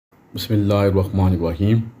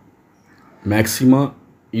Bismillahirrahmanirrahim. Macsyma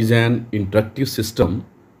is an interactive system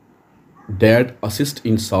that assists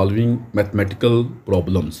in solving mathematical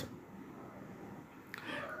problems.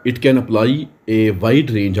 It can apply a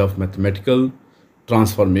wide range of mathematical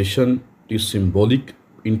transformation to symbolic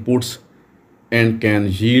inputs and can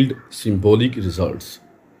yield symbolic results.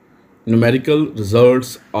 Numerical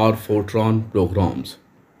results are Fortran programs.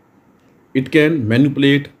 It can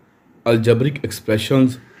manipulate algebraic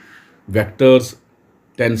expressions, vectors,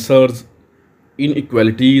 tensors,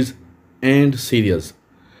 inequalities, and series.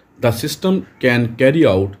 The system can carry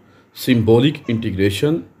out symbolic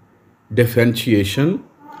integration, differentiation,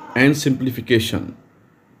 and simplification.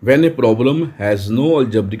 When a problem has no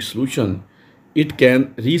algebraic solution, it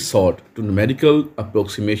can resort to numerical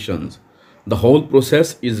approximations. The whole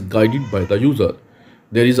process is guided by the user.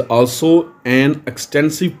 There is also an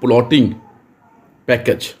extensive plotting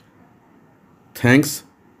package. Thanks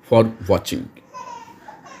for watching.